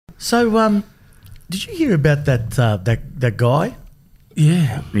So, did you hear about that guy?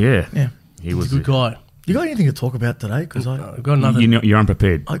 Yeah. He was a good guy. You got anything to talk about today? Because I've got nothing. You're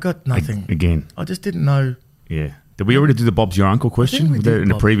unprepared. I got nothing. Again. I just didn't know. Yeah. Did we already do the Bob's Your Uncle question? we did, In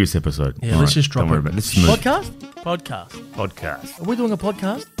the Bob. previous episode. Yeah, let's just drop it. Let's move. Podcast? Are we doing a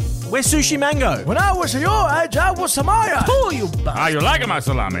podcast? We're Sushi Mango. When I was your age, I was Samaya. Oh, you bastard. You like my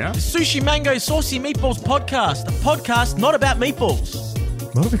salami, huh? Sushi Mango Saucy Meatballs Podcast. A podcast not about meatballs.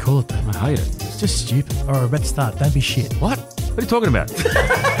 What do we call it then? I hate it. It's just stupid. All right, let's start. Don't be shit. What? What are you talking about?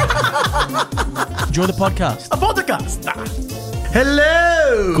 Enjoy the podcast. A podcast.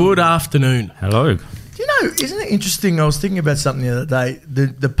 Hello. Good afternoon. Hello. Do you know, isn't it interesting? I was thinking about something the other day.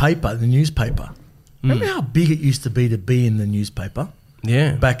 The newspaper. Remember how big it used to be in the newspaper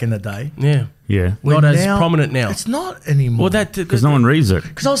Yeah. back in the day? Yeah. Yeah. Not as Now, prominent now. It's not anymore. Well, Because no one reads it.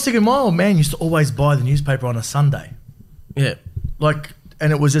 Because I was thinking, my old man used to always buy the newspaper on a Sunday. Yeah.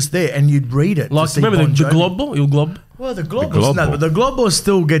 And it was just there, and you'd read it. Like, remember the Global? Your Glob? Well, the Global. No, but the Global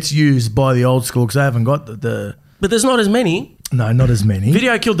still gets used by the old school because they haven't got the. But there's not as many. No, not as many.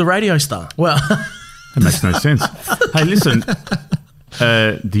 Video killed the radio star. Well, That makes no sense. Hey, listen.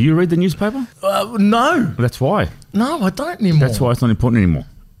 Do you read the newspaper? no. That's why. No, I don't anymore. That's why it's not important anymore.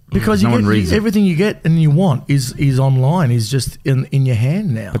 Because no one reads it. everything you get and you want is online, is just in your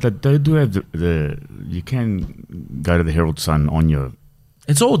hand now. But they do have the you can go to the Herald Sun on your.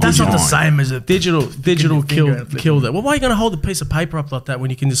 It's all That's digital. not the same as a Digital finger killed it. Well, why are you going to hold a piece of paper up like that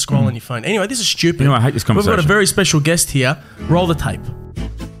when you can just scroll on your phone? Anyway, this is stupid. You know, I hate this conversation. We've got a very special guest here. Roll the tape.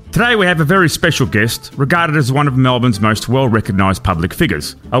 Today we have a very special guest, regarded as one of Melbourne's most well-recognised public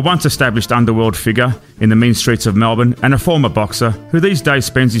figures. A once-established underworld figure in the mean streets of Melbourne and a former boxer who these days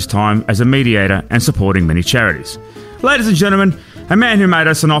spends his time as a mediator and supporting many charities. Ladies and gentlemen, a man who made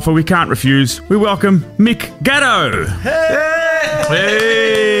us an offer we can't refuse. We welcome Mick Gatto.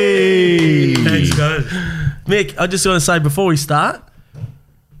 Hey! Thanks, guys. Mick, I just want to say before we start,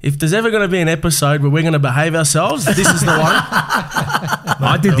 if there's ever going to be an episode where we're going to behave ourselves, this is the one.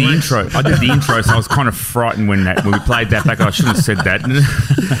 I did the intro, so I was kind of frightened when we played that back. I shouldn't have said that.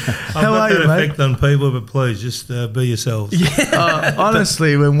 How are you, that mate? effect on people, but please, just be yourselves.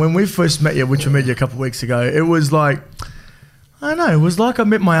 Honestly, when we first met you, which we met you a couple of weeks ago, it was like, I don't know, it was like I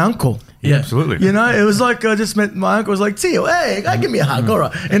met my uncle. Yeah, absolutely. You know, it was like I just met my uncle. It was like, Tio, hey, go give me a hug, all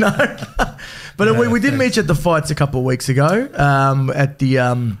right. You know? But we did meet you at the fights a couple of weeks ago at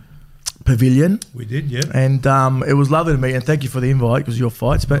the pavilion. We did, yeah. And it was lovely to meet you, and thank you for the invite because of your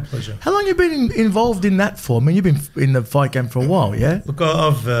fights. But pleasure. how long have you been involved in that for? I mean, you've been in the fight game for a while, yeah? Look,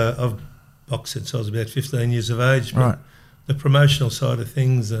 I've boxed since I was about 15 years of age. But Right. the promotional side of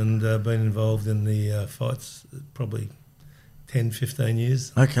things and been involved in the fights probably 10, 15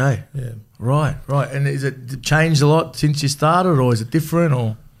 years. Okay. Yeah. Right. And is it changed a lot since you started, or is it different,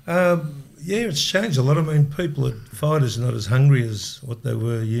 or? Yeah, it's changed a lot. I mean, fighters are not as hungry as what they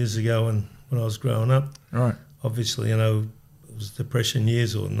were years ago and when I was growing up. Right. Obviously, you know, it was depression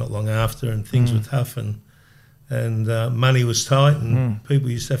years or not long after, and things were tough, and money was tight, and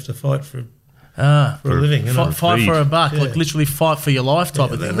people used to have to fight for a living. You know? Fight for a buck, Yeah. like literally fight for your life type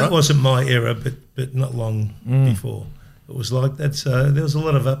of thing, That right? wasn't my era, but not long before. It was like that. There was a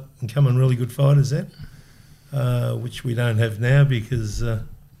lot of up and coming really good fighters then, which we don't have now because,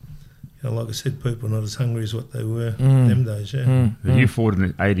 you know, like I said, people are not as hungry as what they were them days. Yeah, You fought in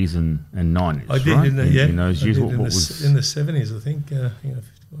the 80s and 90s, I did right? in the, yeah. In those I years, did what was... in the 70s, I think. You know,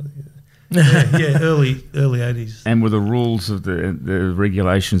 early 80s. And were the rules of the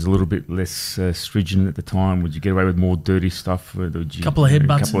regulations a little bit less stringent at the time? Would you get away with more dirty stuff? Couple of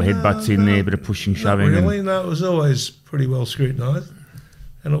headbutts. A couple of headbutts in there, a bit of pushing, shoving. Not really, no. It was always pretty well scrutinised,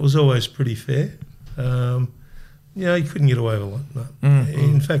 and it was always pretty fair. You know, you couldn't get away with a lot. No.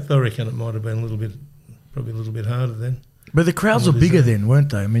 In fact, I reckon it might have been probably a little bit harder then. But the crowds were bigger then,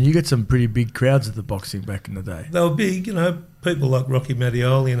 weren't they? I mean, you get some pretty big crowds at the boxing back in the day. They were big, you know. People like Rocky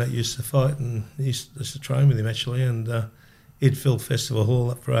Mattioli and that used to fight, and he used to train with him actually, and he'd fill Festival Hall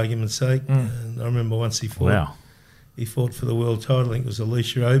up for argument's sake. And I remember once he fought for the world title. I think it was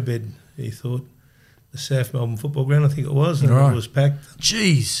Alicia Obed. He thought the South Melbourne Football Ground, I think it was, and it was packed.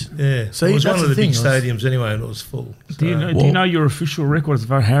 Jeez. Yeah, So it was that's one of the the big thing, stadiums anyway, and it was full. Do you know your official records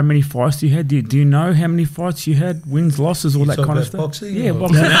about how many fights you had? Do you know how many fights you had, wins, losses, all that kind of stuff? Boxing? Yeah, or?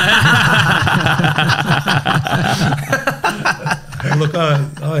 boxing. Look,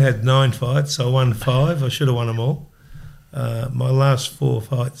 I had 9 fights. I won 5. I should have won them all. My last 4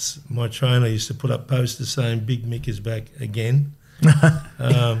 fights, my trainer used to put up posters saying "Big Mick is back again."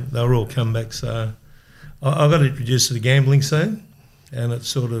 They were all comebacks. So I got introduced to the gambling scene, and it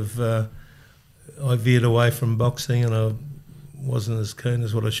sort of I veered away from boxing, and I wasn't as keen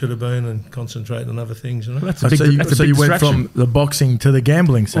as what I should have been and concentrating on other things, you know. That's a big, that's a So big you went distraction. from the boxing to the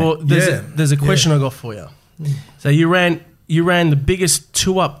gambling scene. Well, there's a question I got for you. So you ran the biggest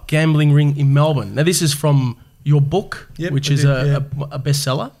two-up gambling ring in Melbourne. Now this is from your book, Yep, which I is did, a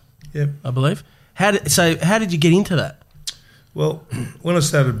bestseller, Yep. I believe. How did you get into that? Well, when I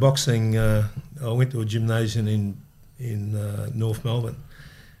started boxing, I went to a gymnasium in North Melbourne.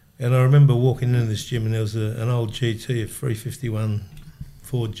 And I remember walking into this gym and there was an old GT, a 351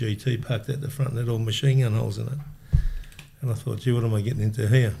 Ford GT parked at the front and had all machine gun holes in it. And I thought, gee, what am I getting into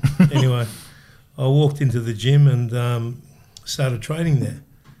here? Anyway, I walked into the gym and started training there.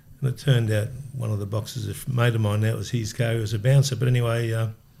 And it turned out one of the boxers, a mate of mine now, was his co, he was a bouncer. But anyway,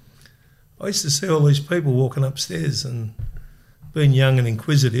 I used to see all these people walking upstairs, and being young and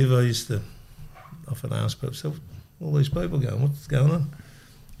inquisitive, I used to often ask myself, all these people going, what's going on?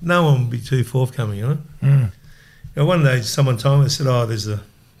 No one would be too forthcoming, you know. You know, one day someone told me, they said, there's a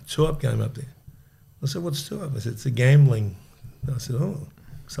two-up game up there. I said, what's two-up? I said, it's a gambling. I said,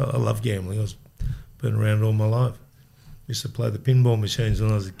 so I love gambling. I was been around all my life. Used to play the pinball machines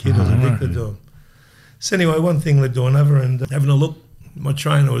when I was a kid. I was addicted to them. So anyway, one thing led to another, and having a look, my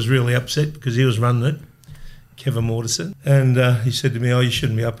trainer was really upset because he was running it, Kevin Mortensen, and he said to me, you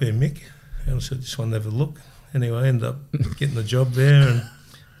shouldn't be up here, Mick. And I said, just wanted to have a look. Anyway, I ended up getting the job there and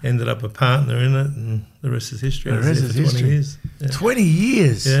ended up a partner in it, and the rest is history. The rest is history. 20 years. Yeah. 20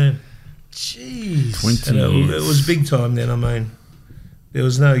 years? Yeah. Jeez. 20 And years. it was big time then. I mean, there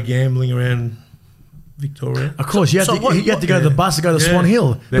was no gambling around Victoria. Of course, you had to go to the bus to go to Yeah. Swan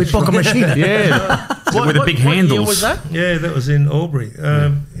Hill with pocket machine. Yeah, with the big What handles. year was that? Yeah, that was in Albury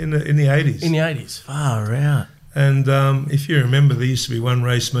in the 80s. In the 80s. Far out. And if you remember, there used to be one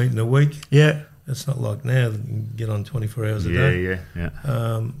race meeting a week. Yeah. It's not like now that you can get on 24 hours a day. Yeah.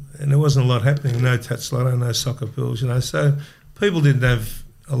 And there wasn't a lot happening. No touch lotto, no soccer pools, you know. So people didn't have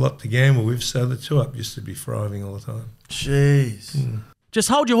a lot to gamble with. So the two-up used to be thriving all the time. Jeez. Just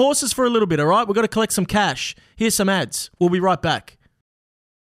hold your horses for a little bit, all right? We've got to collect some cash. Here's some ads. We'll be right back.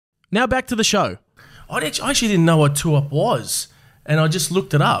 Now back to the show. I actually didn't know what two-up was, and I just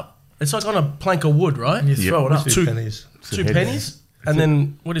looked it up. It's like on a plank of wood, right? You throw it up. Two pennies. Two pennies? And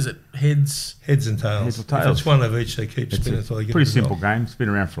then, what is it? Heads? Heads and tails. Heads or tails. If it's one of each, they keep It's spinning a until they get pretty the simple goal. game. It's been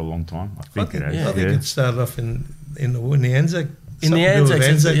around for a long time. I think it has. I think it started off in the Anzac. In the something to do with Anzac,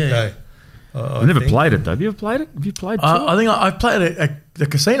 Anzac yeah. Day. I never played it though. Have you ever played it? Have you played? I think I played it at the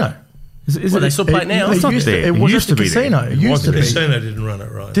casino. Is Well, they still play it now. It's not used to- there. it was used at the to be there. casino. It used was to The be. casino didn't run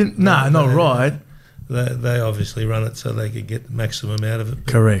it right. Not right. They obviously run it so they could get the maximum out of it.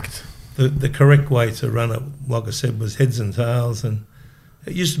 But Correct. the correct way to run it, like I said, was heads and tails, and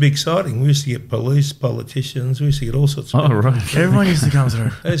it used to be exciting. We used to get police, politicians, we used to get all sorts of Oh people. right. Everyone used to come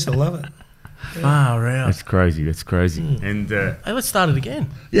through. I used to love it. Far out. That's crazy. That's crazy. And Hey, let's start it again.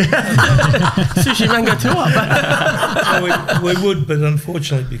 Yeah. Sushi Mango two-up. we would, but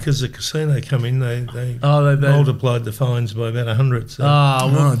unfortunately, because the casino come in, they Oh, they- multiplied the fines by about 100. So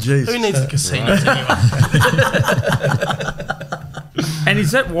Oh, jeez. who needs the casinos anyway? and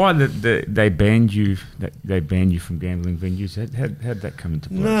is that why they banned you? They banned you from gambling venues? How'd that come into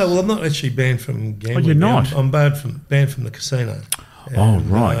play? no, well, I'm not actually banned from gambling. you're not? I'm banned from the casino. Oh,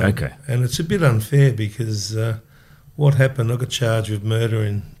 right, okay. And it's a bit unfair because what happened, I got charged with murder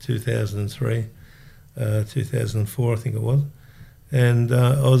in 2003, 2004 I think it was. And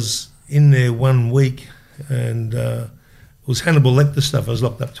I was in there 1 week and it was Hannibal Lecter stuff. I was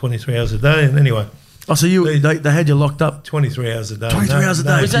locked up 23 hours a day. And anyway, Oh, so they had you locked up? 23 hours a day. 23 hours a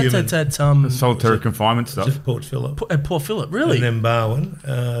day. Was that at Solitary confinement stuff. Just Port Phillip. at Port Phillip? Really? And then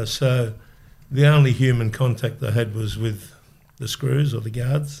Barwon. So the only human contact I had was with the screws or the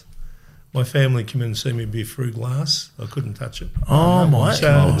guards. My family came in and see me be through glass. I couldn't touch it. Oh, my So,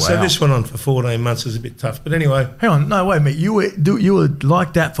 God. so this went on for 14 months. It was a bit tough. But anyway, Hang on. No, wait a minute. You were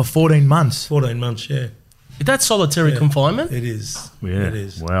like that for 14 months. 14 months, yeah. Is that solitary Yeah. confinement? It is. Yeah. It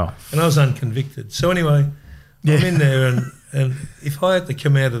is. Wow. And I was unconvicted. So anyway, Yeah. I'm in there and if I had to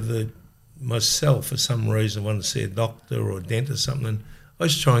come out of myself for some reason, I wanted to see a doctor or a dentist or something, I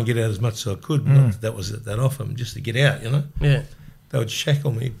used to try and get out as much as I could. Not that was that often, just to get out, you know. Yeah. They would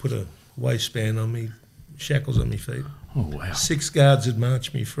shackle me, put a waistband on me, shackles on my feet. Oh wow. 6 guards would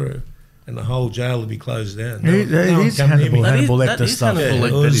march me through, and the whole jail would be closed down. It is Hannibal That Lecter is stuff. Hannibal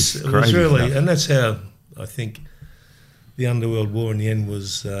It Lecter. was, is it was crazy really, stuff. and that's how I think the Underworld War in the end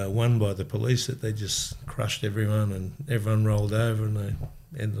was won by the police. That they just crushed everyone, and everyone rolled over, and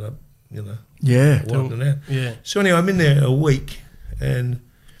they ended up, you know, Yeah. wiping it out. Yeah. So anyway, I'm in there a week, and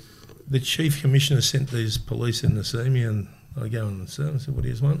the chief commissioner sent these police in to see me, and I go and see them. I said, "What do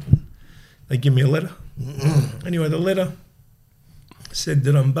you want?" They give me a letter. Anyway, the letter said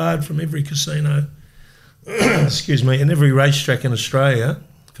that I'm barred from every casino, excuse me, and every racetrack in Australia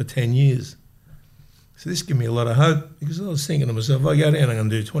for 10 years. So this gave me a lot of hope because I was thinking to myself, if I go down, I'm going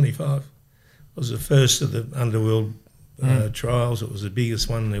to do 25. It was the first of the underworld trials. It was the biggest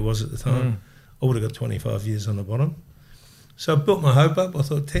one there was at the time. I would have got 25 years on the bottom. So I built my hope up. I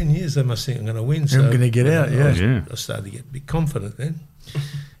thought 10 years, they must think I'm going to win. So I'm going to get out, I started to get a bit confident then.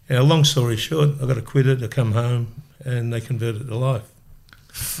 Long story short, I got acquitted. I come home and they converted it to life.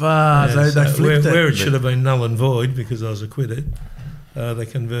 They flipped where it should have been null and void because I was acquitted, they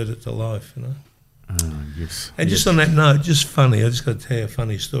converted it to life, you know. Yes. And just on that note, just funny, I just got to tell you a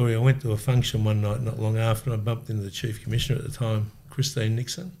funny story. I went to a function one night not long after, and I bumped into the Chief Commissioner at the time, Christine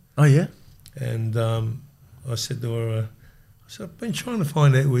Nixon. Oh, yeah? And I said to her, I've been trying to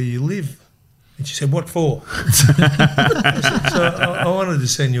find out where you live. And she said, what for? I said, I wanted to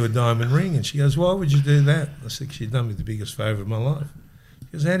send you a diamond ring. And she goes, why would you do that? I said, she'd done me the biggest favour of my life. She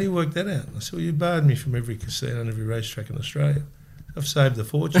goes, how do you work that out? I said, well, you barred me from every casino and every racetrack in Australia. I've saved a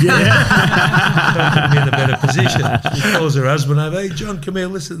fortune. Don't put me in a better position. She calls her husband over, hey, John, come here,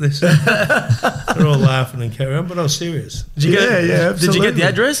 listen to this. They're all laughing and carry on, but I was serious. Did you Did you get the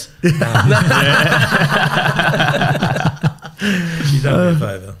address? She done me a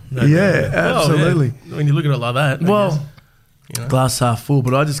favour. Absolutely. Well, when you look at it like that. Well, glass half full,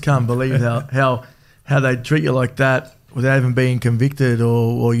 but I just can't believe how they treat you like that without even being convicted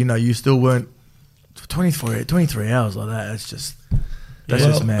or you still weren't 23 hours like that. That's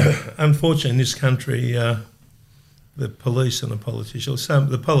just mad. Unfortunately, in this country, the police and the politicians,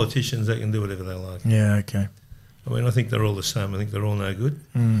 the politicians, they can do whatever they like. Yeah, okay. I mean, I think they're all the same. I think they're all no good.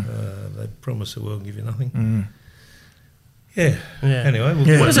 They promise the world and give you nothing. Yeah. Anyway,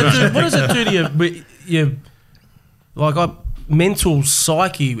 what does it do to your mental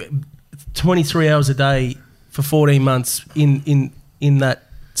psyche? 23 hours a day for 14 months in that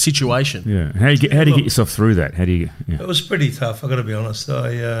situation. Yeah. How do you get yourself through that? How do you? Yeah. It was pretty tough. I got to be honest.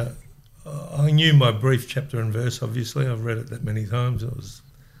 I knew my brief chapter and verse. Obviously, I've read it that many times. It was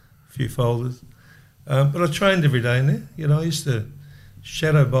a few folders, but I trained every day in there. I used to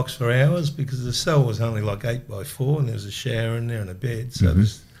shadow box for hours because the cell was only like 8x4, and there was a shower in there and a bed. So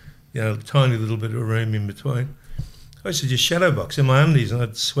there's a tiny little bit of a room in between. I used to just shadow box in my undies, and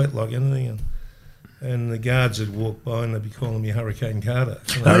I'd sweat like anything. And the guards would walk by and they'd be calling me Hurricane Carter.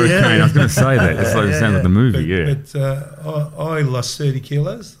 Hurricane, I was going to say that. It's it sounds like the movie, But I lost 30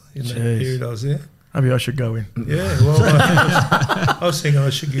 kilos in that period I was there. Maybe I should go in. Yeah, well, I was thinking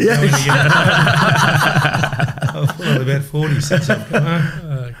I should get going again. I've put on about 40 since I've come home.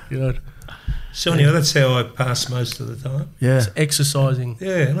 Oh, God. So anyway, that's how I pass most of the time. Yeah. It's exercising.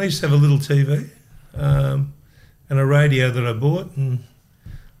 Yeah, and I used to have a little TV and a radio that I bought, and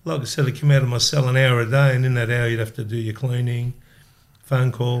like I said, I'd come out of my cell an hour a day, and in that hour you'd have to do your cleaning,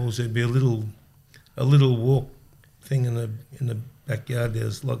 phone calls. There'd be a little walk thing in the backyard.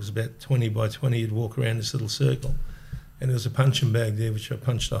 There's like it's about 20 by 20. You'd walk around this little circle, and there was a punching bag there which I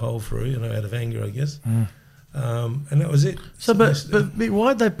punched a hole through, out of anger, I guess. And that was it. So, but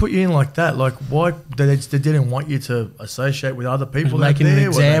why'd they put you in like that? Like, why they didn't want you to associate with other people? Making an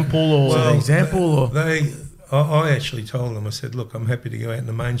example, I actually told them, I said, look, I'm happy to go out in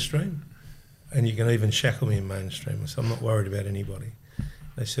the mainstream, and you can even shackle me in mainstream. So I'm not worried about anybody.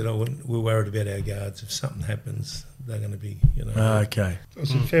 They said, we're worried about our guards. If something happens, they're going to be, okay. I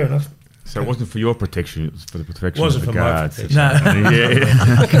said, fair enough. So it wasn't for your protection, it was for the protection of the guards. It wasn't for my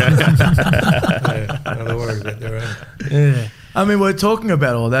protection. No. They're worried about their own. Yeah. I mean, we're talking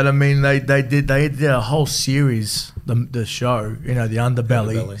about all that. I mean, they did a whole series, the show, the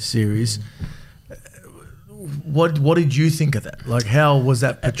Underbelly series. What did you think of that? Like, how was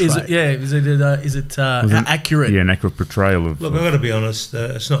that portrayed? Is it accurate? Yeah, an accurate portrayal of. Look, I've got to be honest.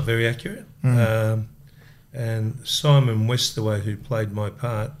 It's not very accurate. And Simon Westaway, who played my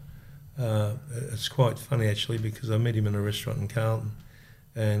part, it's quite funny actually because I met him in a restaurant in Carlton,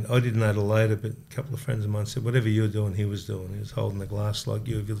 and I didn't know till later, but a couple of friends of mine said whatever you were doing, he was doing. He was holding the glass like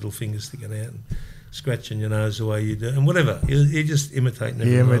you with your little fingers sticking out and scratching your nose the way you do, and whatever. He just imitating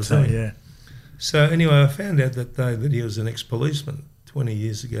everything I was doing. Yeah. So anyway, I found out that day that he was an ex-policeman. 20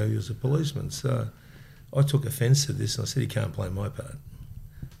 years ago, he was a policeman. So I took offence to this, and I said, he can't play my part.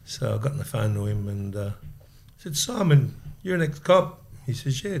 So I got on the phone to him and I said, Simon, you're an ex-cop. He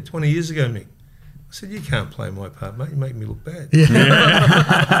says, yeah, 20 years ago, Mick. I said, you can't play my part, mate. You make me look bad.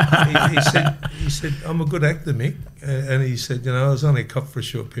 Yeah. he said, I'm a good actor, Mick. And he said, I was only a cop for a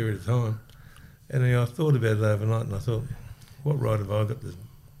short period of time. And I thought about it overnight, and I thought, what right have I got to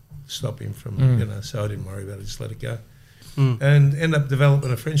stop him from, so I didn't worry about it, just let it go. And end up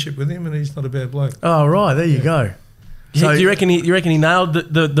developing a friendship with him, and he's not a bad bloke. Oh, right, there you go. So- do you reckon he nailed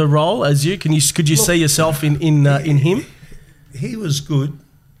the role as you? Could you see yourself in him? He was good,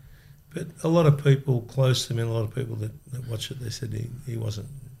 but a lot of people close to him and a lot of people that watch it, they said he wasn't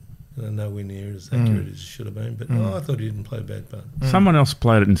nowhere near as accurate as he should have been. But I thought he didn't play a bad part. Someone else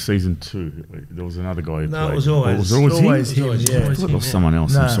played it in season 2. There was another guy who played. No, it was always, always him. It was always Yeah. I thought it was someone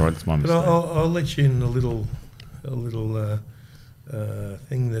else. No. I'm sorry, that's my But mistake. I'll let you in a little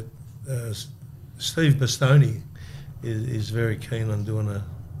thing that Steve Bastoni is very keen on doing a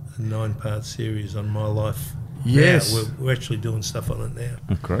 9-part series on my life. Yes. Now. We're actually doing stuff on it now.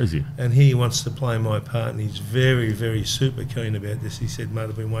 Oh, crazy. And he wants to play my part, and he's very, very super keen about this. He said, mate,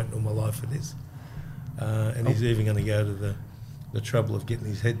 I've been waiting all my life for this. And he's even going to go to the trouble of getting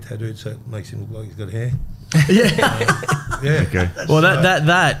his head tattooed so it makes him look like he's got hair. Yeah. Okay. Well,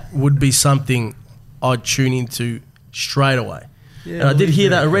 that would be something I'd tune into straight away. Yeah, And I did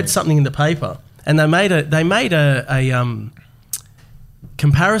hear that. I read something in the paper, and they made a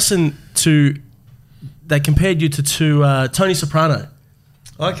comparison to. They compared you to Tony Soprano.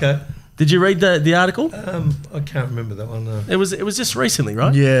 Okay. Did you read the article? I can't remember that one. It was just recently,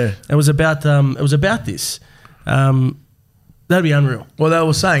 right? Yeah. It was about this. That'd be unreal. Well, they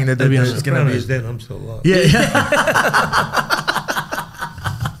were saying that Maybe there's going to Soprano's be. dead, I'm still alive. Yeah.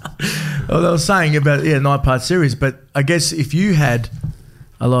 Well, they were saying about 9-part series, but I guess if you had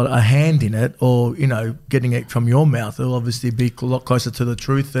a hand in it, or getting it from your mouth, it'll obviously be a lot closer to the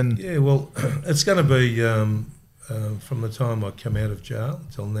truth. And Yeah, well, it's going to be from the time I come out of jail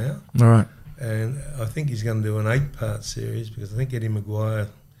till now. all right, And I think he's going to do an 8-part series because I think Eddie Maguire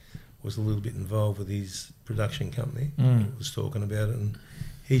was a little bit involved with his production company. Was talking about it, and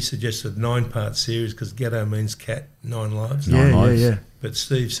he suggested 9-part series because Gatto means cat, 9 lives. yeah. But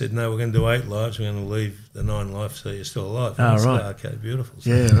Steve said, no, we're going to do 8 lives. We're going to leave the 9 lives so you're still alive. Ah, And I said, right. okay, beautiful. So,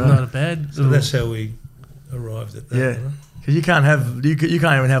 Yeah, Not right. a bad. so that's how we arrived at that. Yeah. You know? Because you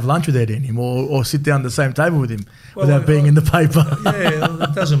can't even have lunch with Eddie anymore, or sit down at the same table with him Well, without being in the paper. Yeah, well,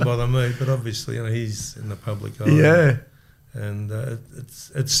 it doesn't bother me, but obviously, he's in the public eye. Yeah, And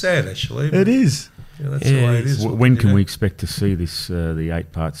it's sad, actually. it is. That's the way it is. When can we expect to see this the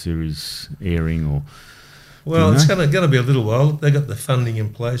 8-part series airing? Or Well, Do you it's know? going to be a little while. They've got the funding in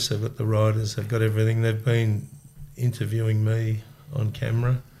place. They've got the writers. They've got everything. They've been interviewing me on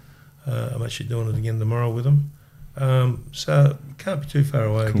camera. I'm actually doing it again tomorrow with them. So it can't be too far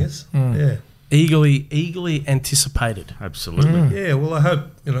away, I guess. Yeah. Eagerly anticipated. absolutely. Yeah, well, I hope,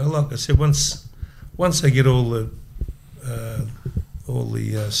 like I said, once I get all the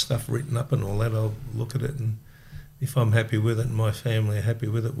stuff written up and all that, I'll look at it, and if I'm happy with it and my family are happy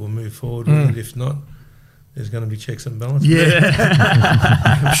with it, we'll move forward with it. If not, there's going to be checks and balances. Yeah,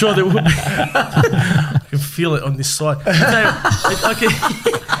 I'm sure there will be. I can feel it on this side.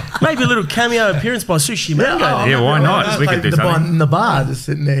 Maybe a little cameo appearance by Sushi Mango. Yeah, why not? We could do something. in the bar, just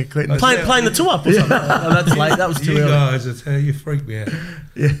sitting there cleaning. Playing the two up or something. Oh, that's late. That was too You early. guys, I tell you freaked me out.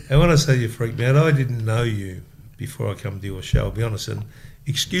 Yeah. And when I say you freaked me out, I didn't know you before I come to your show, I'll be honest. And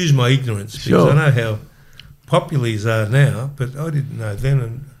excuse my ignorance, because Sure. I know how popular you are now, but I didn't know then.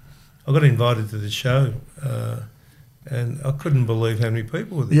 And I got invited to the show, and I couldn't believe how many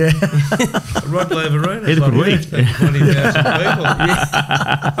people were there. Yeah, Rod Laverina, Neither could we. 15, 20,000 people.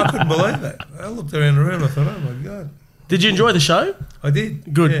 I couldn't believe that. I looked around the room, I thought, oh my God. Did you enjoy the show? I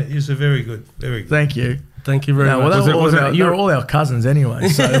did. Good. Yeah, it was a very good, very good. thank you. Thank you very No, well, much. they were all our cousins anyway.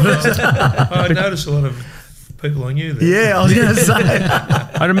 So I noticed a lot of people I knew there. yeah, I was going to say.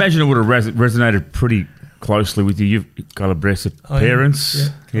 I'd imagine it would have resonated pretty closely with you. You've got aggressive I am, parents.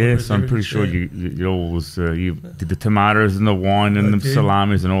 yeah. So I'm pretty sure Yeah. you all was you did the tomatoes and the wine and I the did.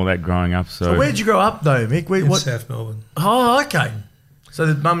 salamis and all that growing up. So, So where'd you grow up though, Mick? In South Melbourne. Oh, okay. So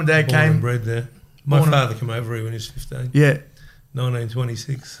the mum and dad Born and came. bred there. My Born- father came over here when he was 15. Yeah,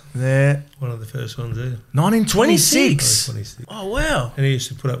 1926. there. One of the first ones there. 1926. 26. Oh, wow. And he used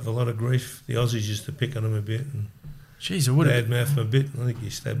to put up with a lot of grief. The Aussies used to pick on him a bit and Jeez, it would have. bad mouth him a bit. I think he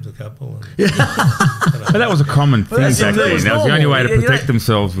stabbed a couple. And, but that was a common thing that's- back that then. was That was the only way to normal. Yeah, protect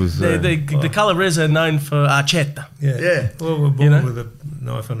themselves was. The Calabrese are known for archetta. yeah. Yeah. Well, we're born know? with a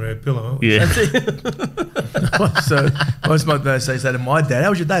knife under our pillow. aren't we? yeah. So most of my birthdays say to my dad, "How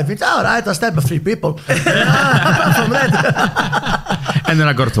was your day, Vince?" "Oh, I stabbed 3 people." Apart from that, And then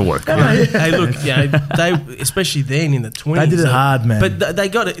I got it to work. Hey, look, they especially then in the 20s. They did it hard, man. But they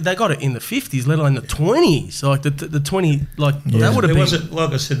got it. They got it in the 50s, let alone the 20s. Like the 20, like that would have There been. wasn't,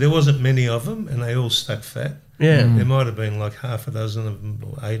 like I said, there wasn't many of them, and they all stuck fat. Yeah. There might have been like half a dozen of them,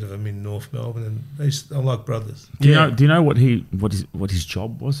 or 8 of them in North Melbourne, and they're like brothers. Do you Yeah. know? Do you know what his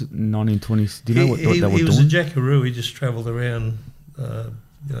job was in 1920s? Do you know what they were he was a doing? jackaroo. He just travelled around,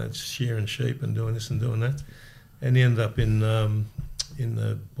 shearing sheep and doing this and doing that. and he ended up in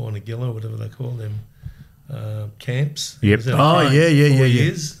the Bonagilla, whatever they call them, camps. Yep. He was Oh, there yeah, 4 yeah.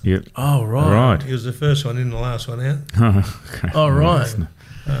 years. Yep. Oh, right. Right. He was the first one in, the last one out. Okay. Oh, right.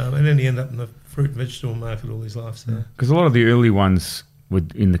 And then he ended up in the fruit and vegetable market all his life. So. Because a lot of the early ones were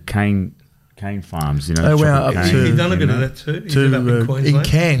in the cane farms, you know. They went chocolate up cane, to- He'd done a bit of that too. He did up in Queensland.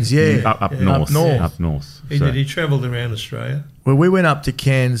 Cairns, yeah. Up Yeah. north. Up north. Up north. He So- did. He travelled around Australia. Well, we went up to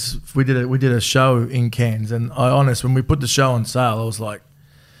Cairns. We did a show in Cairns, and when we put the show on sale, I was like,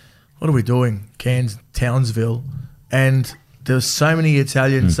 "What are we doing, Cairns, Townsville?" And there was so many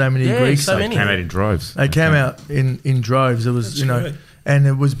Italians, so many Yeah, Greeks. so They many. Came out in droves. came out in droves. It was, That's great. and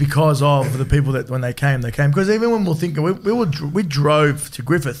it was because of the people that when they came. Because even when we were thinking, we drove to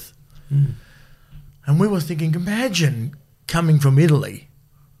Griffith, and we were thinking, imagine coming from Italy,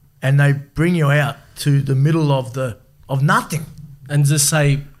 and they bring you out to the middle of nothing. And just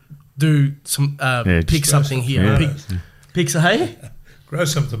say, do some, pick just- something here. Yeah. Pick some, hey? Grow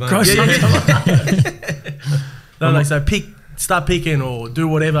some tomatoes. Grow some No, they say start picking or do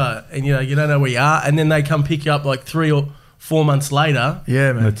whatever, and you don't know where you are, and then they come pick you up like 3 or 4 months later.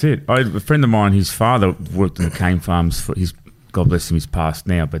 Yeah, man. That's it. A friend of mine, his father worked in the cane farms for his. God bless him, he's passed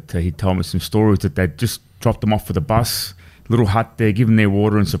now, but he told me some stories that they'd just dropped them off with a bus, little hut there, give them their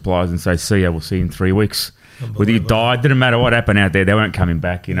water and supplies, and say, "See ya, we'll see you in 3 weeks." Whether you died, didn't matter what happened out there, they weren't coming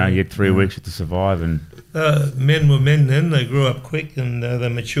back. You had 3 weeks to survive, and Men were men then. They grew up quick and they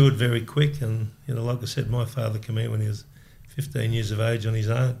matured very quick. And, like I said, my father came out when he was 15 years of age on his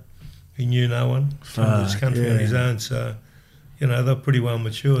own. He knew no one from this country on his own. So, they're pretty well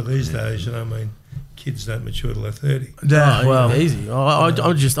mature these days. Kids don't mature till they're 30. Yeah, well, Easy.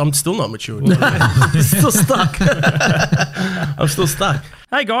 I'm still not matured. Still stuck. I'm still stuck.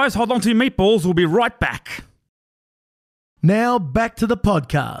 hey guys, hold on to your meatballs. We'll be right back. now back to the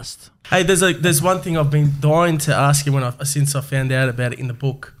podcast. Hey, there's one thing I've been dying to ask you since I found out about it in the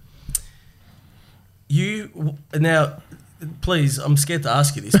book. Now, please, I'm scared to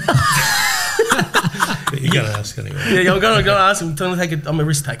ask you this. But you're going to ask anyway. Yeah, I'm going to ask him. I'm a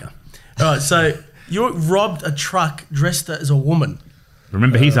risk taker. All right, so you robbed a truck dressed as a woman.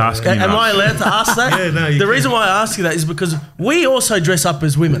 Remember, he's asking. Am I allowed to ask that? Yeah, no, you The can. reason why I ask you that is because we also dress up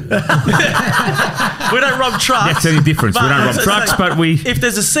as women. We don't rob trucks. That's the only difference. We don't rob trucks, but we. If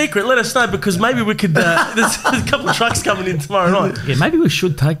there's a secret, let us know because maybe we could. There's a couple of trucks coming in tomorrow night. Yeah, maybe we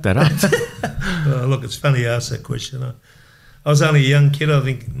should take that up. Look, it's funny you ask that question. I was only a young kid. I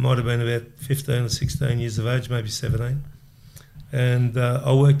think it might have been about 15 or 16 years of age, maybe 17. And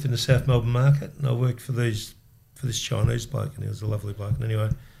I worked in the South Melbourne market, and I worked for this Chinese bloke, and he was a lovely bloke. And anyway,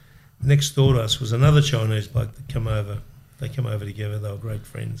 next door to us was another Chinese bloke that came over. They came over together. They were great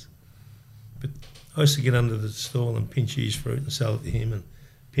friends. But I used to get under the stall and pinch his fruit and sell it to him, and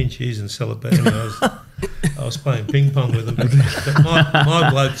pinch his and sell it back. Anyway, I was playing ping pong with him. But my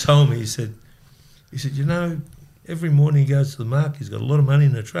bloke told me, he said, every morning he goes to the market, he's got a lot of money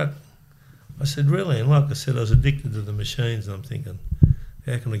in the truck. I said, really? And like I said, I was addicted to the machines, and I'm thinking,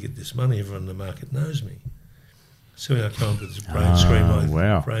 how can I get this money? Everyone in the market knows me. So I came up with this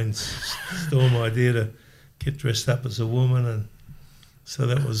brainstorm idea to get dressed up as a woman, and so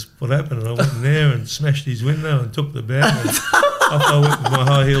that was what happened. And I went in there and smashed his window and took the bag, and off I went with my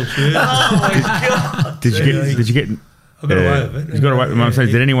high heel shoes. Oh my god! Did you get? I got away with it. You got away with it.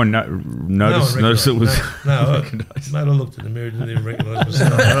 Did anyone notice it was? No, mate, I looked in the mirror, didn't even recognise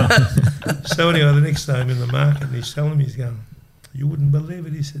myself. So anyway, the next day I'm in the market, and he's telling me, he's going, "You wouldn't believe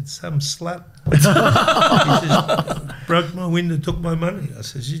it." He said, "Some slut." He says, "Broke my window, took my money." I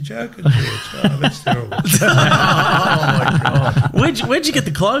says, "You're joking, George." Oh, that's terrible. Oh my god! Where'd you get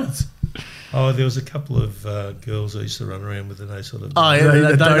the clothes? Oh, there was a couple of girls I used to run around with, and they sort of. Oh yeah,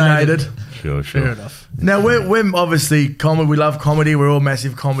 They donated. Sure. Fair enough. Now we're obviously comedy. We love comedy. We're all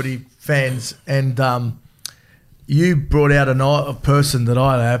massive comedy fans, and you brought out a person that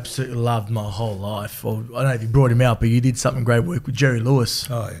I absolutely loved my whole life. Or I don't know if you brought him out, but you did something great work with Jerry Lewis.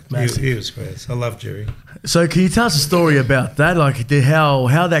 Oh, yeah. He was great. I love Jerry. So can you tell us a story about that? Like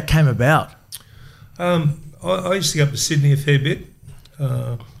how that came about? I used to go up to Sydney a fair bit.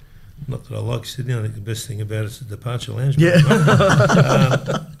 Not that I like Sydney. I think the best thing about it is the departure lounge. Yeah.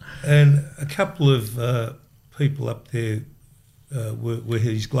 And a couple of people up there were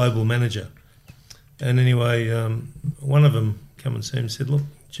his global manager. And anyway, one of them come and see him and said, "Look,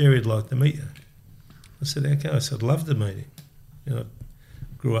 Jerry'd like to meet you." I said, "Okay." I said, "I'd love to meet him." I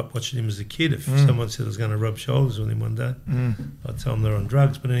grew up watching him as a kid. If someone said I was going to rub shoulders with him one day, I'd tell them they're on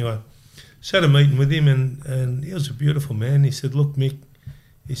drugs. But anyway, so I had a meeting with him, and he was a beautiful man. He said, "Look, Mick,"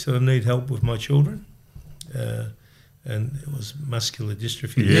 he said, "I need help with my children." and it was muscular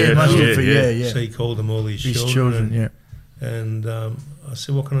dystrophy. Yeah. So he called them all his children. And I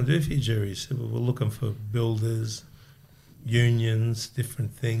said, what can I do for you, Jerry? He said, well, we're looking for builders, unions,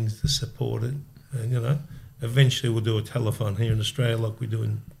 different things to support it. And, eventually we'll do a telethon here in Australia like we do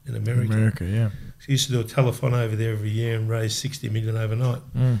in America. Yeah. So he used to do a telethon over there every year and raise 60 million overnight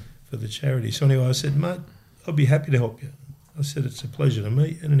for the charity. So anyway, I said, mate, I'd be happy to help you. I said, it's a pleasure to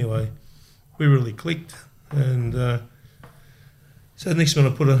meet. And anyway, we really clicked. And so next one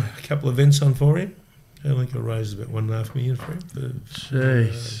I put a couple of events on for him. I think I raised about $1.5 million for him.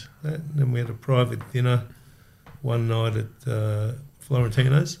 Jeez. That. And then we had a private dinner one night at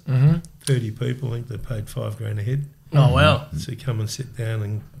Florentino's. 30 people, I think they paid $5,000 a head. Oh, wow. So come and sit down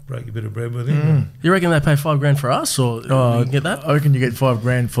and break a bit of bread with him. You reckon they pay $5,000 for us, or you can get that? I reckon you get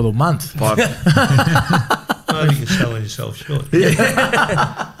 $5,000 for the month. I think you're selling yourself short.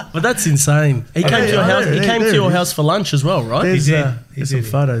 But that's insane. He came to your house. He came to your house for lunch as well, right? There's, He there's some did.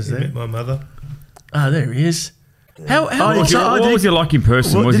 photos He there. met my mother. Ah, there he is. How What was he like in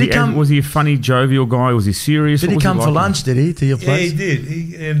person? Well, Was he a funny, jovial guy? Was he serious? Did he come for lunch, did he, to your Yeah, place? he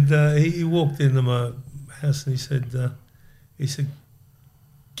did. He walked into my house and he said,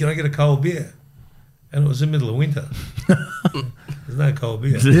 can I get a cold beer? And it was the middle of winter. There's no cold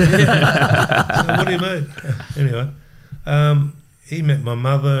beer. So what do you mean? Anyway, he met my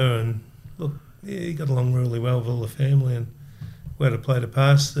mother and, look, he got along really well with all the family, and we had a plate of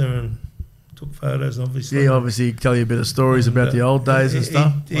pasta and took photos, obviously. Yeah, obviously he tell you a bit of stories about the old days and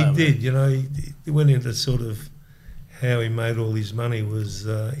stuff. He did, he went into sort of how he made all his money was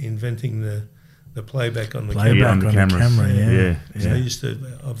inventing the playback on the camera. Playback on the on the cameras. camera, yeah. So they used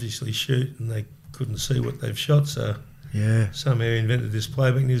to obviously shoot and they couldn't see what they've shot, so Yeah. somehow he invented this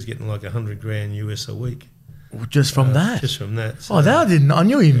playback and he was getting like $100,000 US a week. Just from that? Just from that. So, Oh, that I didn't. I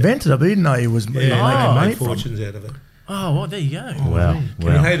knew he invented it, but I didn't know he was making he money made from it. fortunes out of it. Oh, well, there you go. Wow. And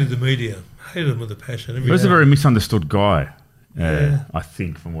he hated the media, hated them with a passion. He was a very misunderstood guy, Yeah. I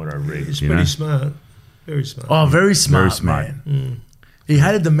think, from what I read. He's you pretty know? smart, very smart. Oh, very smart, Very smart. man. He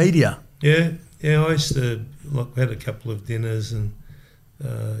hated the media. Yeah, I used to, like, we had a couple of dinners and,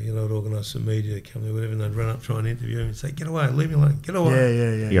 I'd organise some media company, whatever, and they'd run up, try and interview him and say, get away, leave me alone, get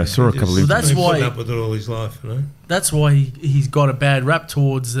away. Yeah, I saw a couple of... That's He's been why- putting up with it all his life, That's why he's got a bad rap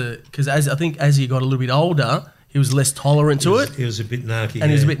towards the, because as he got a little bit older, he was less tolerant to it, He was a bit narky. and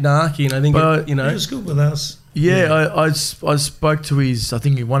he was a bit narky. And I think But- He was good with us. Yeah, I spoke to I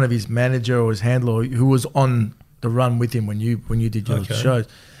think one of his manager or his handler who was on the run with him when you did your shows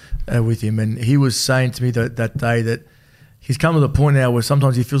with him, and he was saying to me that day that he's come to the point now where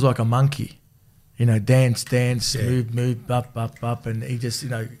sometimes he feels like a monkey. Dance, move, up, and he just,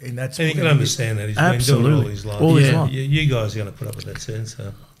 and that's... And you can understand that. He's been doing it all his life. All his life. You guys are going to put up with that soon,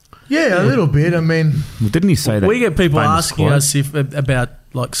 so... Yeah, a little bit. I mean... Well, didn't he say that? we get people famous asking quote? us about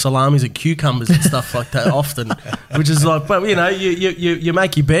like salamis and cucumbers and stuff like that often, which is like, but you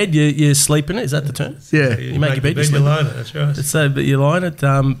make your bed, you sleep in it. Is that the term? Yeah. You make your bed, you you sleep. line it, that's right. So, but you line it.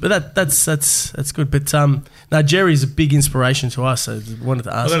 But that's good. But now Jerry's a big inspiration to us. So I wanted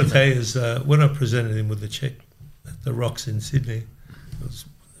to ask. I've got to you tell you is when I presented him with the cheque at the Rocks in Sydney, it was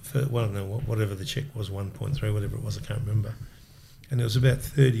for, well, I don't know whatever the cheque was, 1.3, whatever it was, I can't remember. And there was about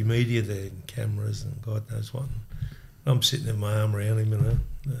 30 media there and cameras and God knows what. And I'm sitting with my arm around him,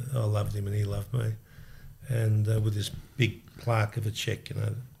 I loved him and he loved me. And with this big plaque of a cheque,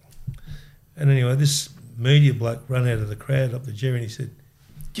 And anyway, this media bloke ran out of the crowd up to Jerry and he said,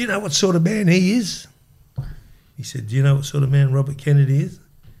 do you know what sort of man he is? He said, do you know what sort of man Robert Kennedy is?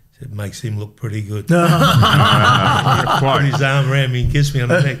 He said, makes him look pretty good. Put his arm around me and kissed me on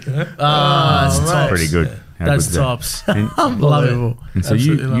the neck. that's tops. Pretty good. How That's good is that? tops. And, Love it. and so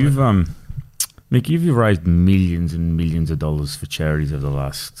Absolutely you've love Mick, you've raised millions and millions of dollars for charities over the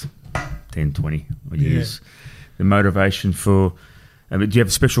last 10, 20 years. The motivation for... do you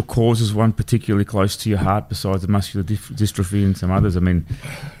have special causes, one particularly close to your heart besides the muscular dystrophy and some others?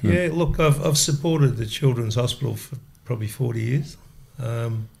 Yeah, look, I've supported the Children's Hospital for probably 40 years.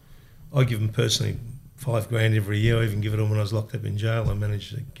 I give them personally $5,000 every year. I even give it to them when I was locked up in jail. I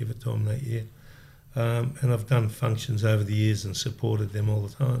managed to give it to them that year. And I've done functions over the years and supported them all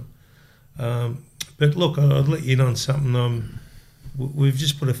the time. But look, I'd let you in on something. We've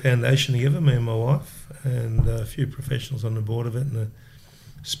just put a foundation together, me and my wife, and a few professionals on the board of it, and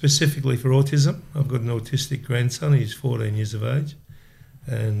specifically for autism. I've got an autistic grandson. He's 14 years of age,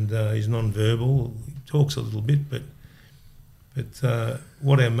 and he's non-verbal. He talks a little bit, but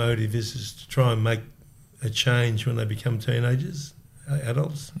what our motive is to try and make a change when they become teenagers,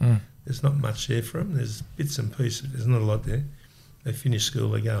 adults. There's not much there for them. There's bits and pieces. There's not a lot there. They finish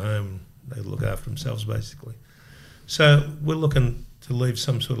school, they go home, they look after themselves, basically. So we're looking to leave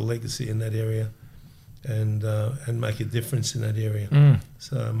some sort of legacy in that area and make a difference in that area.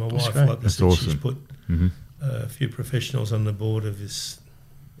 So my wife, great. like I That's said, awesome. she's put a few professionals on the board of this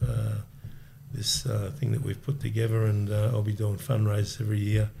thing that we've put together, and I'll be doing fundraisers every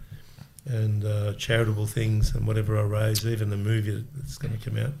year and charitable things, and whatever I raise, even the movie that's going to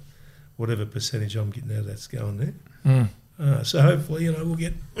come out, whatever percentage I'm getting out of that's going there. So hopefully, we'll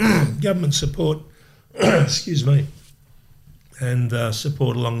get government support, excuse me, and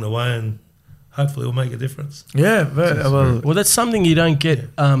support along the way, and hopefully we'll make a difference. Yeah, Well, that's something you don't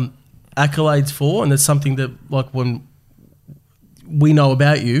get accolades for, and that's something that, like, when we know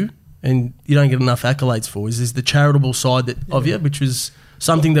about you and you don't get enough accolades for, is the charitable side of you, which is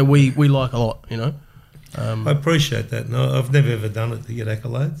something that we like a lot, I appreciate that. No, I've never ever done it to get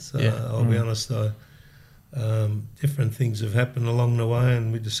accolades. I'll be honest. Different things have happened along the way,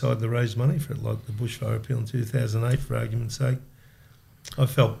 and we decided to raise money for it, like the bushfire appeal in 2008, for argument's sake. I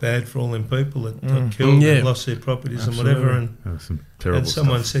felt bad for all them people that got killed and lost their properties and whatever. And, some terrible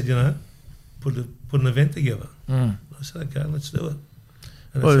someone stuff. said, put an event together. I said, okay, let's do it.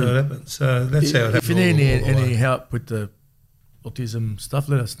 And that's how it happened. So that's how it happened. If you need any help with the autism stuff,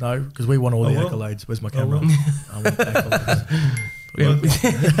 let us know, because we want all the accolades. Where's my camera? I want the accolades.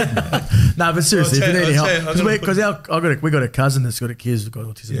 No, but seriously, if you need any help, we got a cousin that's got a kid who's got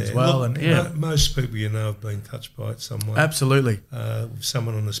autism as well, look, and most people have been touched by it some way. Absolutely,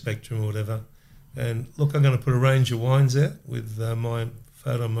 someone on the spectrum or whatever. And look, I'm going to put a range of wines out with my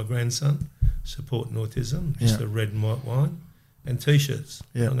photo of my grandson supporting autism, just a red and white wine, and T-shirts.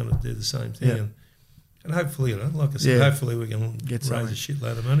 I'm going to do the same thing. And hopefully, like I said, hopefully we can raise a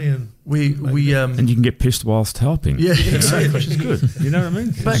shitload of money, and and you can get pissed whilst helping. Yeah, exactly. Which is good. You know what I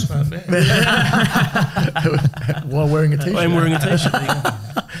mean? Smart man. While wearing a T-shirt. I'm wearing a T-shirt.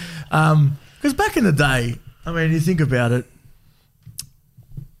 Because back in the day, I mean, you think about it,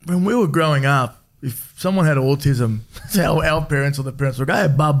 when we were growing up, if someone had autism, our parents or the parents would go, "Hey,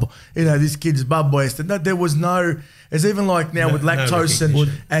 bub, this kid's bub boy." There was no. It's even like now with lactose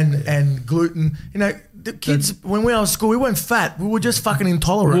and gluten. The kids, when we were in school, we weren't fat. We were just fucking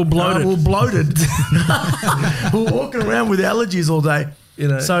intolerant. We were bloated. We were bloated. We were walking around with allergies all day.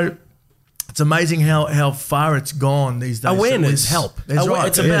 So it's amazing how far it's gone these days. Awareness. So help.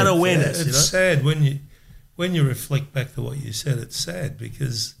 It's about awareness. It's sad when you reflect back to what you said. It's sad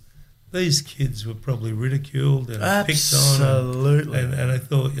because these kids were probably ridiculed and picked on. Absolutely. And I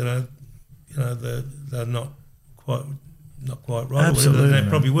thought, they're not quite right. Absolutely. They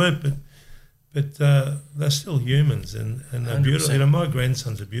probably weren't, but they're still humans and they're 100%. Beautiful. My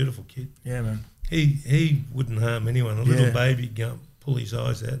grandson's a beautiful kid. Yeah, man. He wouldn't harm anyone. A little baby go pull his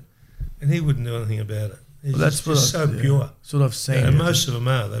eyes out, and he wouldn't do anything about it. He's just so pure. That's what I've seen. And most of them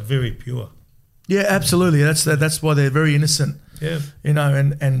are. They're very pure. Yeah, absolutely. That's why they're very innocent. Yeah.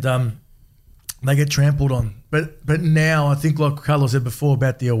 And they get trampled on. But now I think, like Carlos said before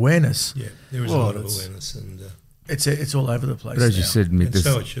about the awareness. Yeah, there is a lot of awareness, and it's all over the place. But as you said, Mick,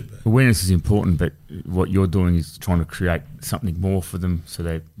 so it should be. Awareness is important, but what you're doing is trying to create something more for them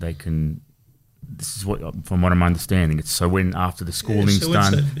so they can. This is what, from what I'm understanding, it's so when after the schooling's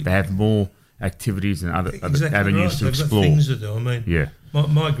done, they have more activities and other avenues to explore. They've got things to do. I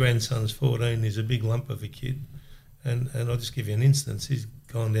mean, my grandson's 14. He's a big lump of a kid, and I'll just give you an instance. He's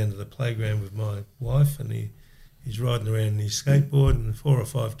gone down to the playground with my wife, and he's riding around in his skateboard, and 4 or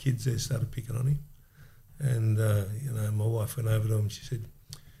 5 kids there started picking on him. And, my wife went over to him, she said,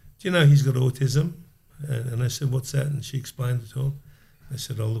 "Do you know he's got autism?" And I said, "What's that?" And she explained it to him. They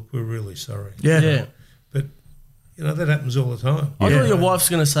said, "Oh, look, we're really sorry." Yeah. But, that happens all the time. I thought your wife's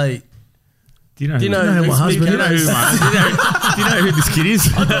going to say, Do you know who my husband is? Do you know who this kid is?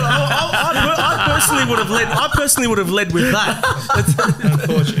 I personally would have led with that.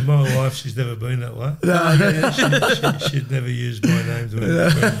 Unfortunately, my wife, she's never been that way. She'd never used my name to her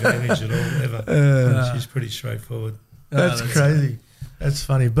advantage at all, ever. She's pretty straightforward. That's crazy. That's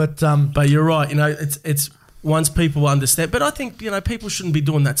funny. But you're right. It's once people understand. But I think people shouldn't be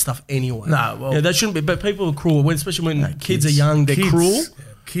doing that stuff anyway. No, well, they shouldn't be. But people are cruel, especially when kids are young. They're cruel.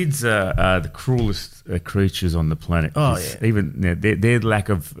 Kids are the cruelest creatures on the planet. Oh, yeah. Even their lack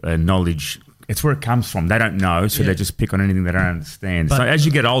of knowledge, it's where it comes from. They don't know, so they just pick on anything they don't understand. So as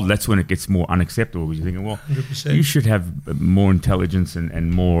you get older, that's when it gets more unacceptable, because you're thinking, well, 100%. You should have more intelligence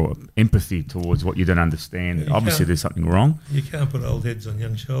and more empathy towards what you don't understand. Obviously, there's something wrong. You can't put old heads on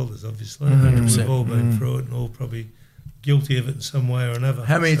young shoulders, obviously. We've all been through it and all probably guilty of it in some way or another.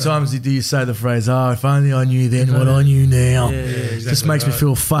 How many times do you say the phrase, "Oh, if only I knew then what I knew now"? Yeah, exactly. Just makes me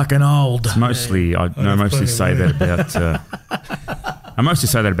feel fucking old. It's mostly, I mostly say that about I mostly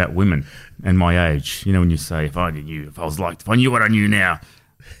say that about women and my age. You know, when you say, if I knew what I knew now.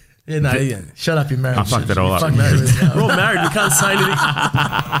 Yeah, no, shut up, you're married. I fucked that all up. We're all married. We can't say anything.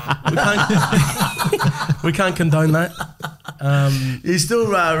 We can't condone that. You're still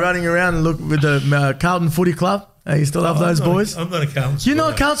running around and look with the Carlton Footy Club? You still love those boys? I'm not a Carlton supporter. You're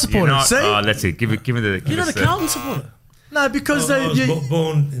not a Carlton supporter, see? Oh, let's see. Give me the... You're not a Carlton supporter? No, because I was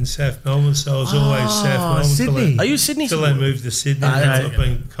born in South Melbourne, so I was always South Melbourne. Sydney. Are you Sydney Until supporter? they moved to Sydney. I've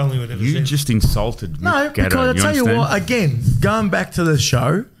been Collingwood ever You since. just insulted Mick No, Gatto. because I tell you what, again, going back to the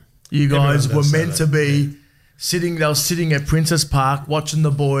show, you guys Everyone were does meant say to that, be sitting, they were sitting at Princess Park watching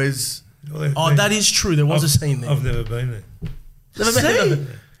the boys. Oh, that is true. There was a scene there. I've never been there. See?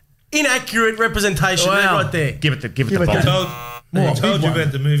 Inaccurate representation. Wow. They're right there. Give it the it ball. I told you one.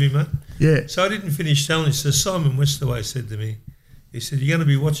 about the movie, mate. Yeah. So I didn't finish telling you. So Simon Westaway said to me, he said, you're going to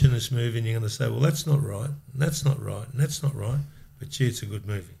be watching this movie and you're going to say, well, that's not right, and that's not right, and that's not right, but gee, it's a good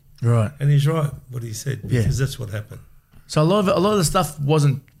movie. Right. And he's right, what he said, because that's what happened. So a lot of the stuff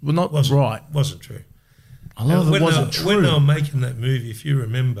wasn't right. Wasn't true. A lot of it when wasn't they, true. When they were making that movie, if you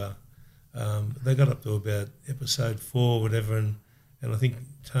remember, they got up to about episode 4 or whatever, and I think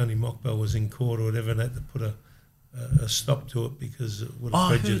Tony Mockbell was in court or whatever, and they had to put a stop to it because it would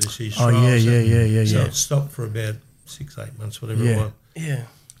have prejudiced his trial. Yeah. So it stopped for about 6-8 months, whatever it was. Yeah.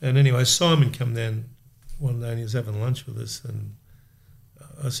 And anyway, Simon come down one day and he was having lunch with us, and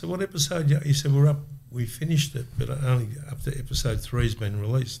I said, what episode? He said, we finished it, but only up to episode 3 has been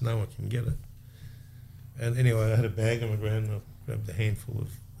released. No one can get it. And anyway, I had a bag on the ground and I grabbed a handful of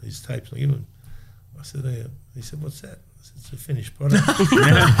these tapes. I said, he said, what's that? I said, it's a finished product.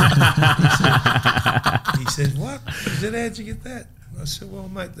 he said, what? He said, how'd you get that? I said, well,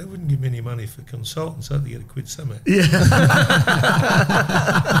 mate, they wouldn't give me any money for consultants. I had to get a quid somehow. Yeah.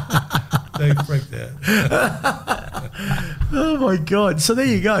 They freaked out. Oh, my God. So there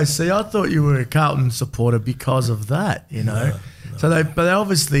you go. See, I thought you were a Carlton supporter because of that, you know. No. So they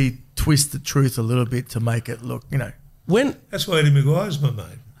obviously twist the truth a little bit to make it look, you know. That's why Eddie Maguire's my mate.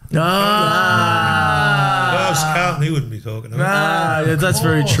 If I was Carlton, he wouldn't be talking about Yeah, that's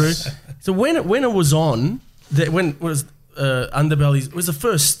very true. So when it was on, when it was Underbelly's, it was the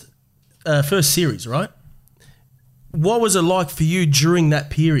first series, right? What was it like for you during that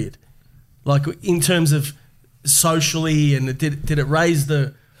period? Like in terms of socially, and did it raise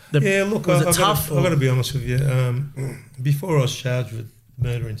the yeah, look, was I've it tough? got to be honest with you. Before I was charged with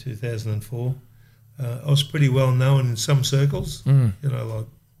murder in 2004, I was pretty well known in some circles, you know, like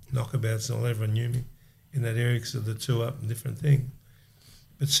knockabouts and all. Everyone knew me in that area because of the 2 Up and different things.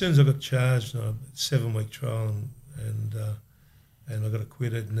 But as soon as I got charged, I had a 7-week trial and I got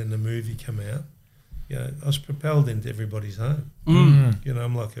acquitted, and then the movie came out. You know, I was propelled into everybody's home. You know,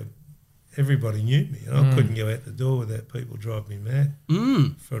 I'm like everybody knew me. You know, I couldn't go out the door without people driving me mad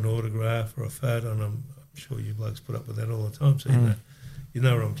for an autograph or a photo, and I'm sure you blokes put up with that all the time. So you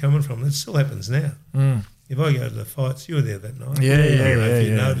know where I'm coming from. That still happens now. If I go to the fights, you were there that night. If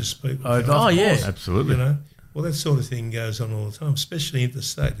you notice people. Absolutely. You know, well, that sort of thing goes on all the time, especially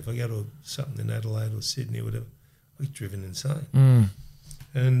interstate. If I go to something in Adelaide or Sydney or whatever, I get driven insane.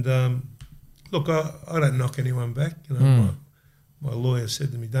 And look, I don't knock anyone back. You know, my lawyer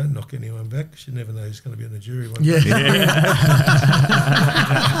said to me, "Don't knock anyone back, because you never know who's going to be on the jury one day."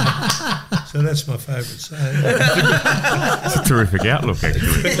 So that's my favourite saying. It's a terrific outlook,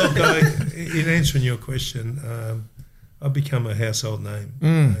 actually. But look, in answering your question, I've become a household name,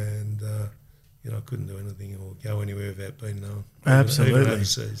 and you know, I couldn't do anything or go anywhere without being known. Absolutely. Even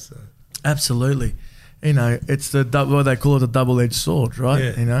overseas. So. Absolutely. You know, it's what they call it, a double-edged sword, right?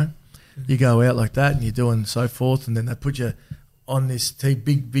 Yeah. You know, you go out like that and you're doing so forth, and then they put you on this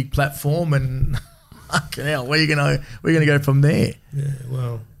big platform, and fucking hell, where you gonna go from there? Yeah,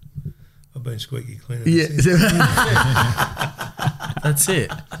 well, I've been squeaky clean. Yeah, That's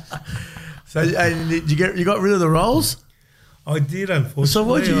it. So you got rid of the rolls? I did, unfortunately. So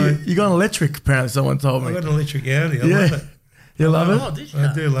what you got an electric? Apparently, someone told me. I got an electric Audi. I love it. You love it? Oh, did you?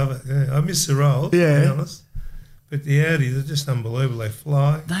 I do love it. Yeah, I miss the rolls. To be honest. But the Audi, they're just unbelievable. They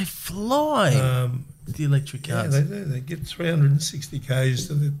fly. They fly. The electric cars. Yeah, they do. They get 360 k's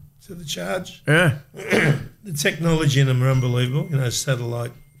to the charge. Yeah. The technology in them are unbelievable. You know,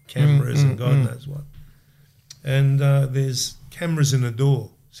 satellite cameras and God knows what. And there's cameras in the door.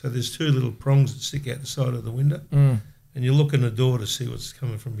 So there's 2 little prongs that stick out the side of the window. And you look in the door to see what's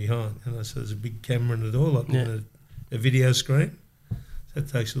coming from behind. And so there's a big camera in the door, like a video screen. So that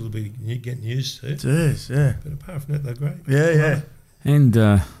takes a little bit of getting used to. It is, yeah. But apart from that, they're great. Yeah. And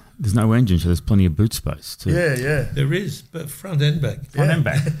There's no engine, so there's plenty of boot space too. Yeah. There is, but front and back. Front and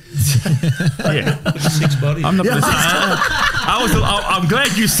back. Yeah. With 6 bodies. I'm not going to say. I'm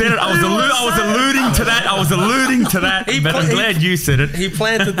glad you said it. I was alluding to that. But I'm glad you said it. He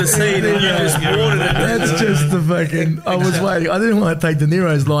planted the seed and you just watered it. That's just the fucking. I was waiting. I didn't want to take De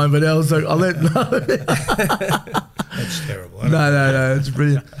Niro's line, but I was like, That's terrible. No, it's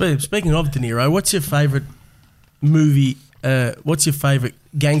brilliant. But speaking of De Niro, what's your favourite movie? What's your favourite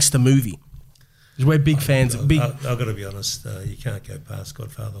gangster movie? Because we're big fans. I've got to be honest. You can't go past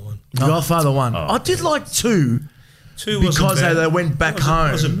Godfather 1. Godfather 1. I did like 2. 2 because they went back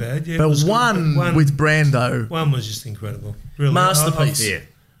home. Wasn't bad, yeah. But one with Brando. 1 was just incredible. Really. Masterpiece.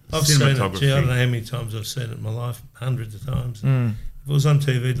 I've seen it. I don't know how many times I've seen it in my life. Hundreds of times. If it was on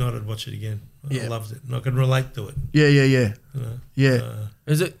TV tonight, I'd watch it again. I loved it, and I could relate to it. Yeah. You know? Yeah.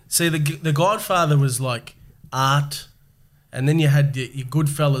 Is it? See, the Godfather was like art, and then you had your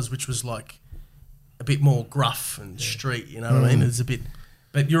Goodfellas, which was like a bit more gruff and street. You know what I mean? It's a bit.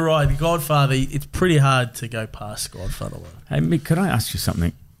 But you're right, the Godfather. It's pretty hard to go past Godfather 1. Hey Mick, could I ask you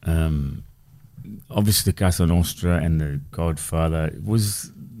something? Obviously, the Casa Nostra and the Godfather.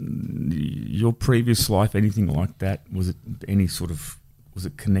 Was your previous life anything like that? Was it was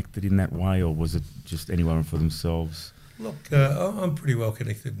it connected in that way, or was it just anyone for themselves? Look, I'm pretty well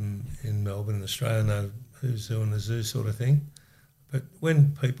connected in Melbourne and Australia. I know who's who in the zoo sort of thing. But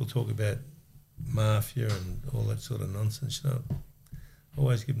when people talk about mafia and all that sort of nonsense, I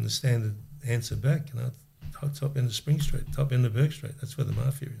always give them the standard answer back. Top end of Spring Street, top end of Burke Street. That's where the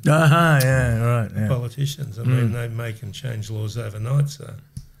mafia is. Yeah, right. Yeah. Politicians. I mean, they make and change laws overnight, so...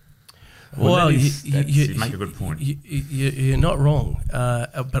 Well, you make a good point. You're not wrong,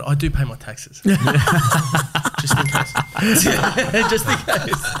 but I do pay my taxes. Just in case. Just in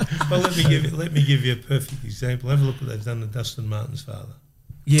case. Well, let me give you a perfect example. Have a look what they've done to Dustin Martin's father.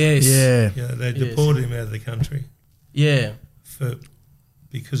 Yes. Yeah. They deported him out of the country. Yeah.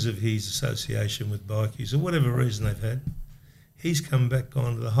 Because of his association with bikies or whatever reason they've had. He's come back,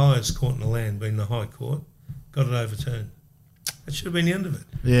 gone to the highest court in the land, being the High Court, got it overturned. That should have been the end of it.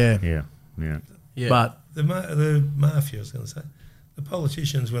 Yeah. But the mafia, I was going to say, the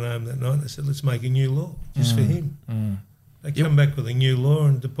politicians went home that night and they said, let's make a new law just for him. They come back with a new law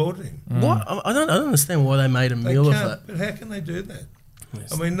and deported him. What? I don't understand why they made a meal of that. But how can they do that?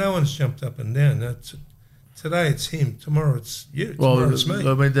 Yes. I mean, no one's jumped up and down. Today it's him, tomorrow it's you, tomorrow it's me.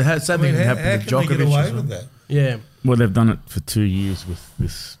 I mean, something happened to Djokovic. How can they get away with that? Yeah. Well, they've done it for 2 years with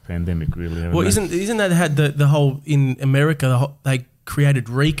this pandemic, really. Well, isn't that had the whole in America? They created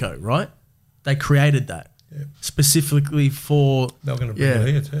RICO, right? They created that specifically for. They're going to bring it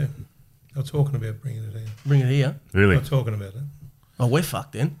here too. They're talking about bringing it here. Bring it here. Really? They're talking about it. Oh, we're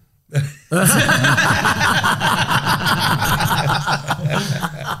fucked then.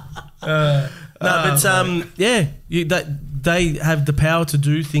 They have the power to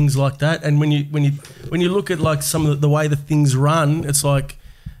do things like that, and when you look at like some of the way the things run, it's like,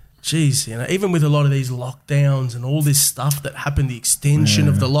 geez, even with a lot of these lockdowns and all this stuff that happened, the extension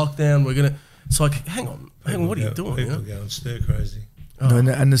of the lockdown, it's like, hang on, what are you doing? People going stir crazy. No,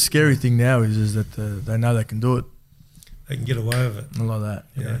 and the scary thing now is that they know they can do it. They can get away with it. Not like that.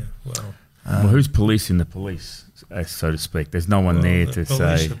 Yeah. Well, who's policing the police, so to speak? There's no one there to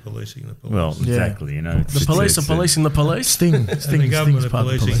say. The policing the police. Well, exactly. The police are policing the police. Sting. The government are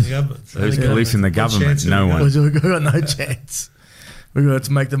policing the government. So who's policing the government? No one. We've got no chance. We've got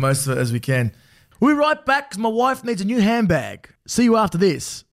to make the most of it as we can. We'll be right back because my wife needs a new handbag. See you after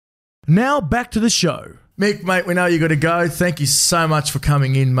this. Now back to the show. Mick, mate, we know you got to go. Thank you so much for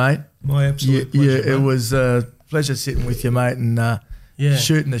coming in, mate. My absolute pleasure. It was a pleasure sitting with you, mate, and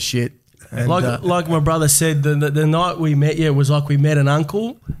shooting the shit. And, like my brother said, the night we met, it was like we met an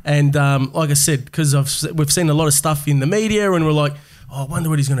uncle. And like I said, because we've seen a lot of stuff in the media, and we're like, I wonder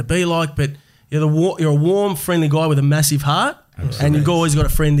what he's going to be like. But you're a warm, friendly guy with a massive heart, and you've always got a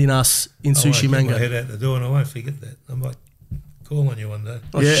friend in us in Sushi Mango. I head out the door, and I won't forget that. I might call on you one day.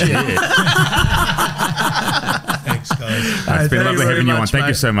 Oh, shit. Thanks, guys. It's been lovely having you on. Thank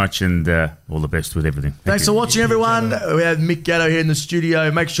you so much, and all the best with everything. Thanks for watching, everyone. We had Mick Gatto here in the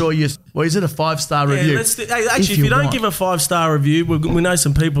studio. Make sure is it a 5-star review? If you don't give a 5-star review, we know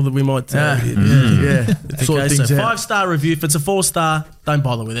some people that we might. Sort of things 5-star review. If it's a 4-star, don't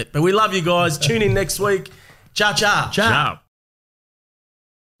bother with it. But we love you guys. Tune in next week. Ciao.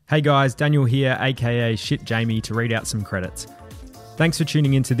 Hey guys, Daniel here, aka Shit Jamie, to read out some credits. Thanks for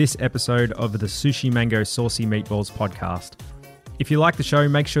tuning in to this episode of the Sushi Mango Saucy Meatballs podcast. If you like the show,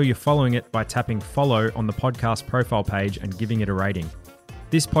 make sure you're following it by tapping follow on the podcast profile page and giving it a rating.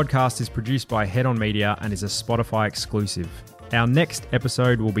 This podcast is produced by Head On Media and is a Spotify exclusive. Our next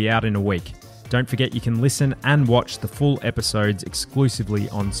episode will be out in a week. Don't forget you can listen and watch the full episodes exclusively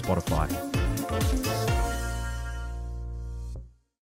on Spotify.